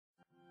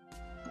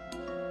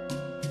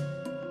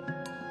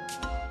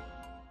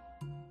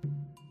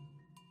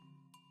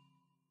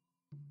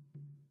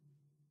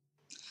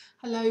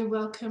Hello,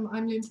 welcome.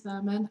 I'm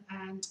Thurman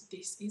and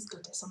this is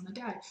Goddess on the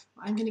Go.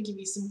 I'm going to give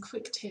you some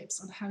quick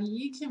tips on how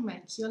you can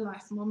make your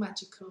life more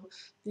magical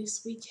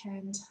this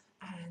weekend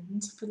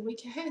and for the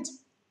week ahead.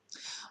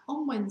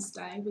 On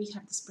Wednesday, we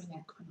have the spring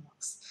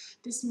equinox.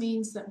 This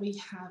means that we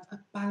have a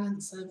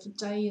balance of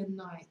day and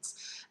night.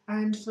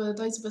 And for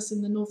those of us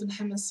in the Northern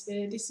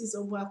Hemisphere, this is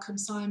a welcome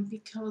sign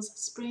because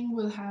spring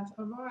will have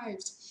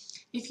arrived.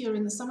 If you're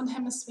in the Southern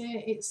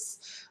Hemisphere,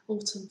 it's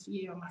autumn for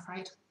you, I'm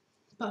afraid.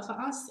 But for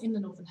us in the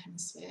Northern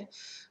Hemisphere,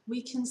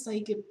 we can say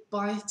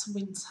goodbye to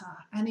winter,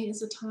 and it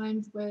is a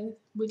time where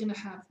we're going to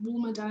have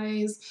warmer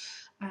days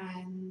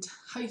and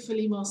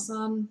hopefully more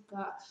sun.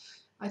 But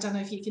I don't know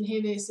if you can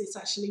hear this, it's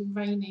actually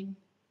raining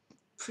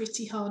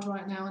pretty hard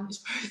right now and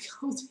it's very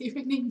cold here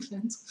in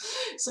England.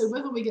 So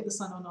whether we get the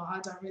sun or not, I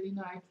don't really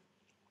know.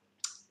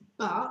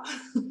 But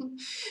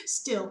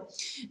still,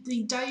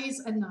 the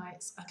days and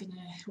nights are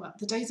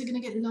the days are gonna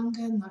get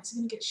longer, nights are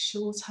gonna get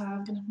shorter,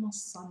 we're gonna have more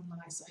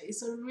sunlight. So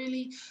it's a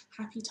really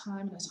happy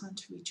time and a time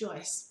to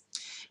rejoice.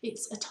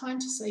 It's a time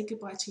to say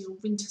goodbye to your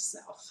winter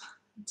self,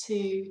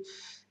 to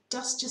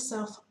dust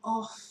yourself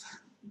off,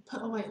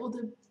 put away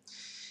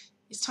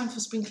it's time for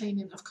spring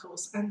cleaning, of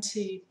course, and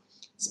to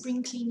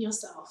spring clean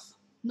yourself.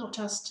 Not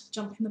just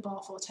jump in the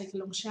bath or take a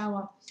long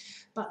shower,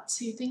 but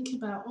to think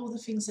about all the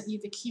things that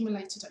you've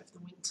accumulated over the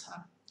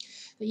winter,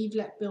 that you've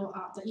let build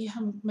up, that you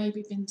haven't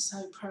maybe been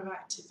so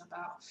proactive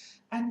about,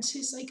 and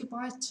to say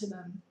goodbye to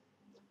them.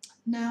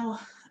 Now,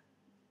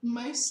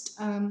 most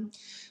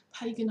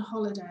pagan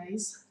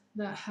holidays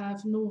that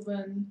have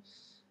northern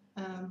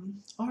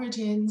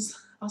origins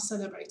are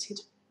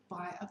celebrated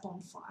by a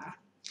bonfire.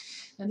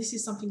 Now this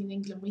is something in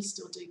England we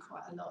still do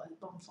quite a lot at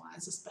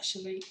bonfires,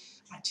 especially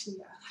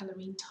actually at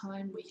Halloween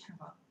time we have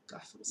our Guy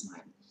Fawkes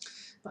night.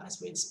 But as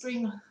we're in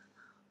spring,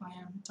 I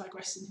am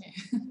digressing here.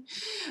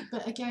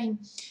 But again,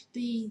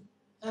 the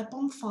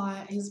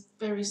bonfire is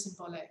very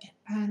symbolic,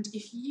 and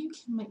if you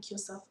can make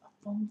yourself a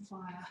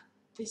bonfire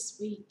this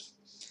week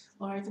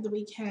or over the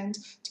weekend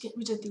to get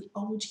rid of the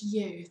old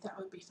you, that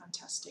would be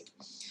fantastic.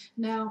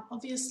 Now,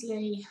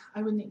 obviously,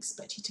 I wouldn't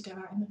expect you to go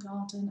out in the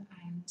garden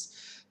and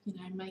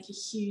make a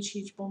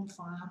huge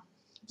bonfire.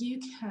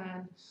 You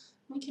can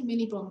make a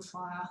mini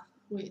bonfire,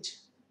 which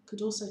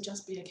could also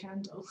just be a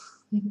candle,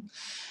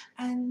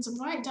 and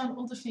write down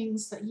all the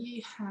things that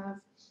you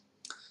have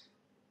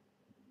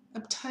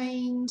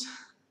obtained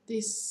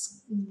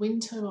this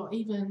winter or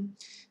even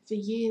for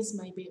years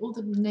maybe, all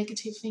the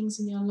negative things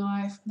in your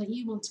life that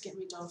you want to get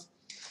rid of,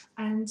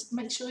 and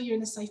make sure you're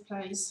in a safe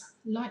place.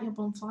 Light your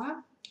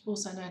bonfire,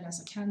 also known as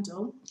a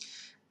candle,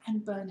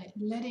 and burn it.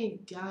 Let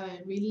it go.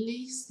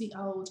 Release the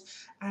old,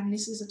 and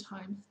this is a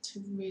time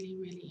to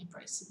really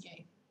embrace the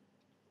new.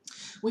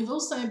 We've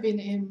also been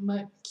in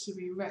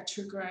Mercury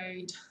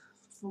retrograde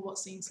for what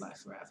seems like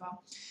forever.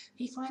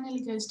 He finally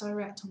goes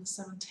direct on the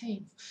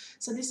 17th.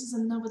 So this is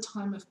another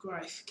time of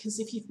growth, because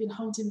if you've been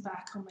holding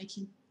back on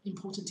making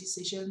important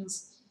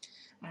decisions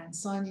and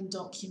signing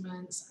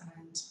documents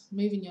and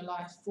moving your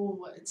life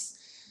forwards,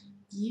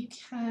 you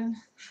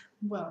can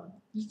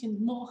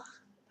more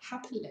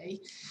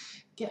happily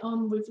get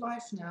on with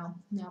life now.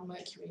 Now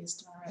Mercury is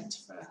direct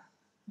for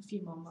a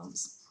few more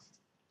months.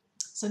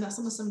 So that's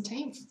on the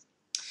 17th.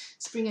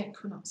 Spring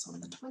equinox on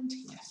the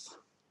 20th.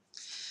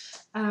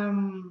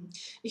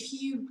 If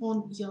you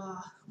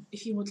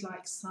would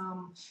like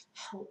some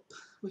help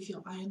with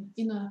your own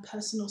inner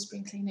personal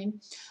spring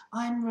cleaning,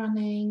 I'm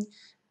running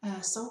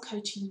a soul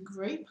coaching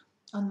group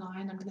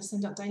online. I'm going to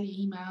send out daily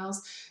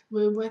emails.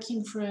 We're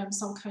working from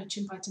Soul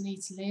Coaching by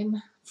Denise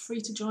Lynn.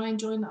 Free to join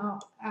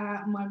up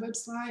at my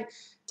website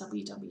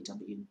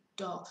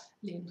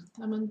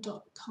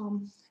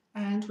www.lynthurman.com,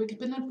 and we're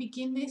going to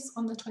begin this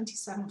on the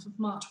 27th of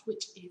March,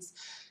 which is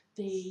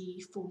the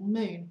full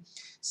moon.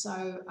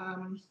 So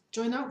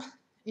join up.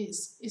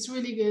 It's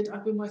really good.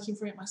 I've been working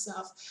for it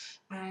myself,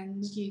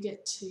 and you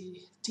get to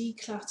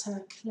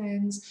declutter,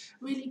 cleanse,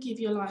 really give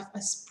your life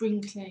a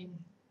spring clean.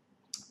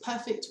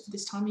 Perfect for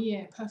this time of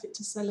year, perfect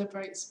to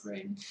celebrate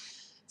spring.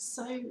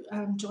 So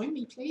join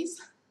me please.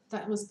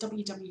 That was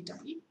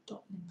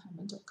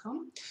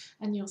www.lynthurman.com,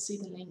 and you'll see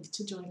the link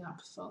to join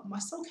up for my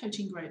soul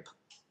coaching group.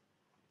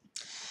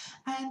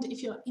 And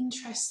if you're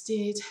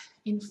interested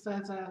in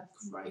further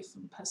growth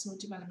and personal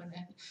development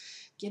and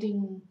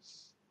getting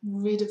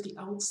rid of the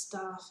old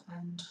stuff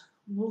and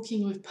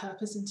walking with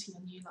purpose into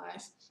your new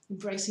life,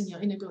 embracing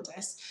your inner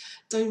goddess,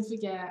 don't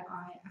forget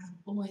I am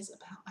always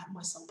about at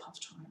my Soul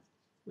Path Tribe,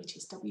 which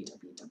is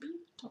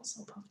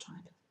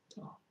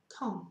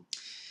www.soulpathtribe.com.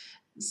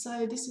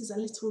 So this is a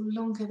little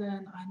longer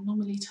than I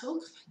normally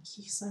talk. Thank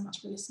you so much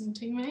for listening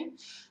to me.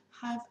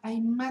 Have a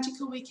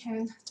magical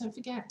weekend. Don't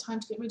forget, time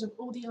to get rid of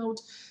all the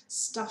old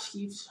stuff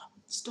you've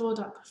stored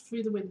up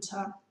through the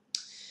winter.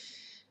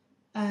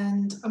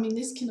 And I mean,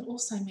 this can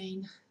also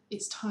mean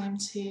it's time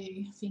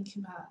to think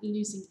about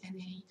losing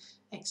any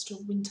extra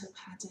winter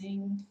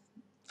padding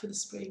for the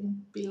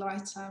spring. Be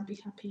lighter, be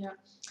happier.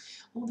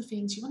 All the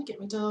things you want to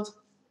get rid of.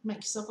 Make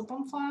yourself a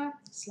bonfire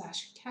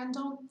 /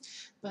 candle,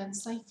 burn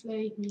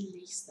safely,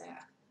 release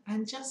there.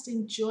 and just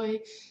enjoy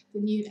the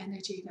new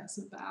energy that's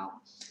about.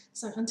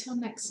 So until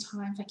next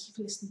time, thank you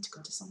for listening to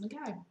Goddess on the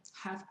Go.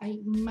 Have a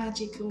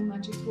magical,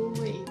 magical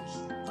week.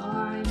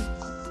 Bye.